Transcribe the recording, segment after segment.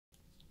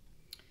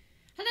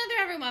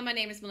everyone, my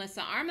name is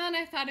Melissa Arma, and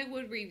I thought I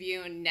would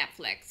review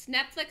Netflix.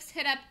 Netflix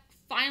hit up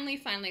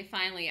finally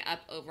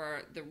up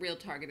over the real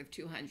target of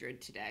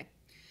 200 today.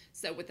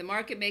 So with the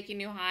market making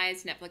new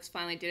highs, Netflix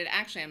finally did it.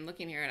 Actually, I'm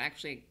looking here, it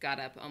actually got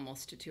up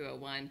almost to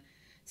 201.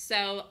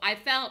 So I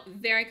felt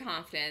very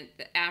confident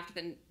that after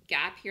the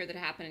gap here that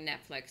happened in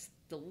Netflix,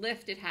 the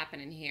lift that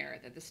happened in here,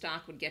 that the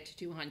stock would get to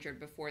 200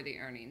 before the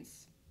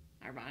earnings.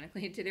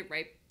 Ironically, it did it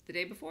right the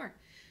day before.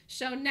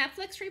 So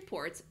Netflix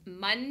reports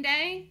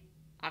Monday,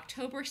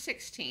 October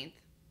 16th,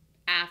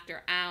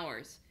 after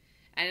hours.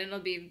 And it'll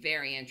be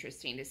very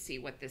interesting to see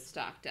what this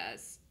stock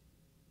does.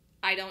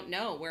 I don't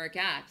know where it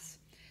gaps.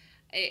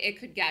 It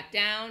could gap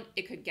down,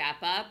 it could gap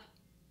up.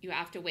 You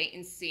have to wait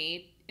and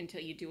see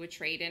until you do a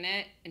trade in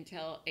it,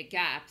 until it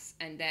gaps.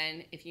 And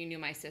then if you knew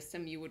my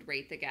system, you would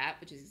rate the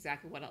gap, which is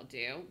exactly what I'll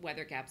do.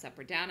 Whether it gaps up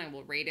or down, I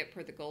will rate it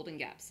per the golden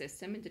gap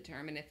system and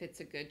determine if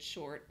it's a good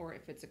short or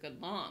if it's a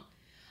good long.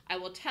 I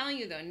will tell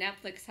you though,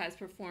 Netflix has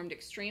performed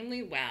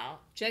extremely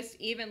well. Just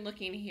even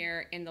looking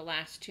here in the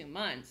last 2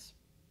 months,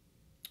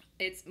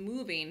 it's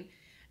moving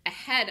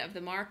ahead of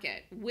the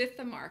market, with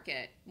the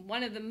market,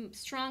 one of the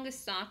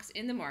strongest stocks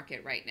in the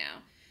market right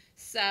now.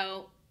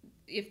 So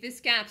if this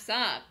gaps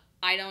up,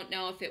 I don't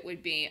know if it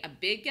would be a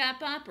big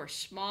gap up or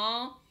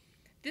small.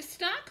 This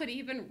stock could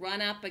even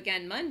run up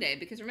again Monday,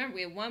 because remember,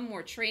 we have one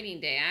more trading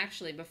day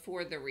actually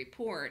before the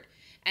report.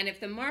 And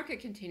if the market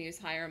continues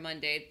higher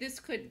Monday, this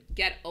could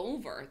get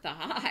over the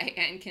high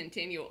and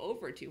continue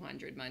over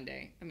 200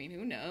 Monday. I mean,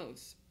 who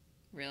knows,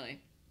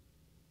 really?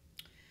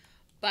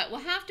 But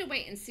we'll have to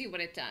wait and see what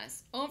it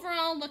does.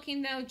 Overall,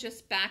 looking though,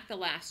 just back the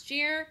last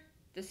year,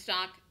 the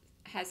stock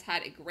has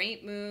had a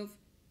great move,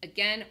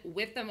 again,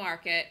 with the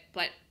market,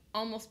 but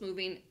almost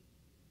moving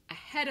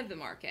ahead of the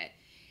market.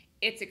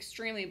 It's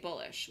extremely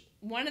bullish.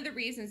 One of the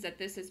reasons that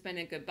this has been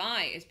a good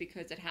buy is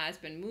because it has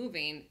been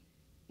moving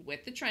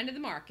with the trend of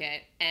the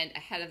market and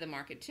ahead of the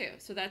market too.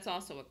 So that's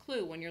also a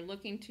clue when you're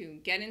looking to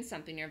get in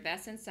something, or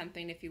invest in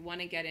something. If you want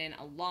to get in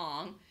a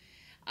long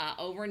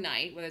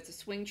overnight, whether it's a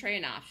swing trade,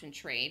 an option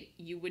trade,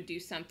 you would do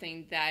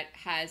something that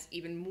has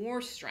even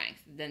more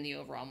strength than the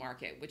overall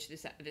market, which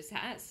this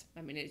has.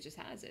 I mean, it just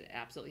has. It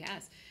absolutely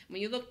has.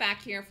 When you look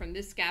back here from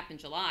this gap in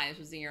July, this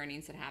was the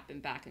earnings that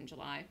happened back in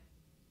July.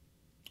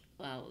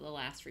 Well, the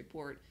last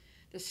report,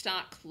 the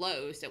stock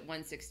closed at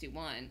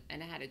 161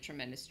 and it had a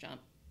tremendous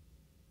jump.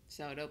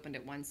 So it opened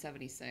at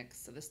 176.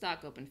 So the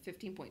stock opened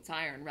 15 points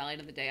higher and rallied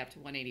on the day up to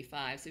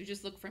 185. So you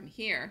just look from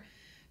here,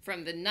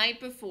 from the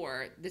night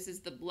before, this is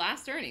the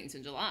last earnings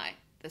in July,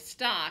 the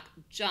stock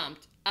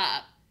jumped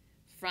up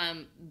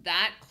from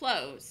that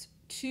close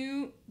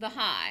to the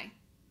high.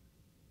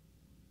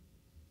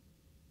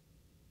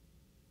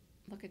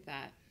 Look at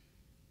that.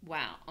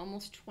 Wow,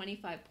 almost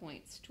 25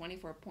 points,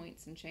 24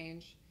 points and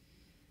change.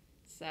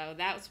 So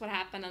that's what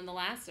happened on the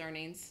last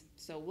earnings.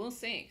 So we'll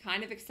see.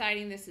 Kind of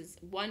exciting. This is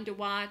one to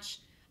watch.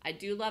 I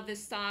do love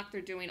this stock.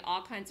 They're doing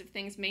all kinds of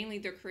things. Mainly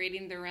they're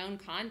creating their own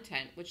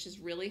content, which has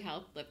really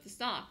helped lift the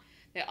stock.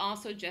 They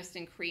also just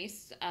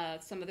increased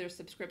some of their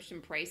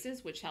subscription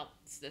prices, which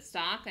helps the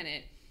stock, and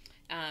it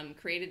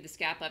created this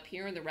gap up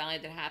here in the rally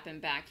that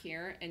happened back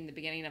here in the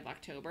beginning of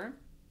October.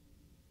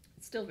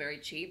 It's still very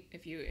cheap.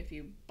 If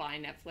you buy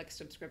Netflix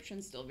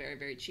subscriptions, still very,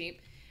 very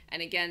cheap.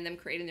 And again, them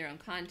creating their own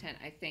content,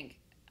 I think,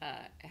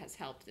 has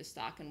helped this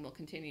stock and will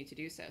continue to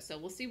do so. So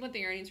we'll see what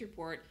the earnings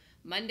report.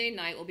 Monday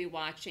night we'll be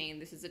watching.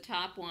 This is a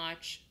top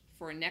watch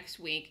for next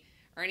week.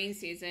 Earnings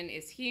season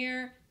is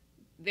here.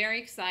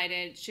 Very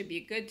excited. Should be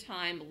a good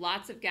time.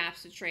 Lots of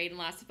gaps to trade and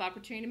lots of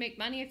opportunity to make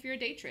money if you're a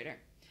day trader.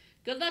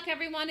 Good luck,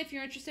 everyone. If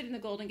you're interested in the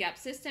Golden Gap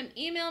system,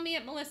 email me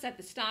at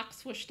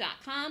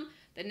melissa@thestockswoosh.com.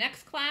 The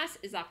next class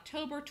is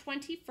October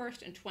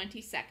 21st and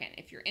 22nd.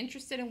 If you're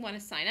interested and want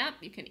to sign up,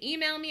 you can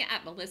email me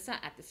at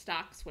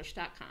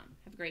melissa@thestockswoosh.com.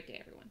 Have a great day,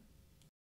 everyone.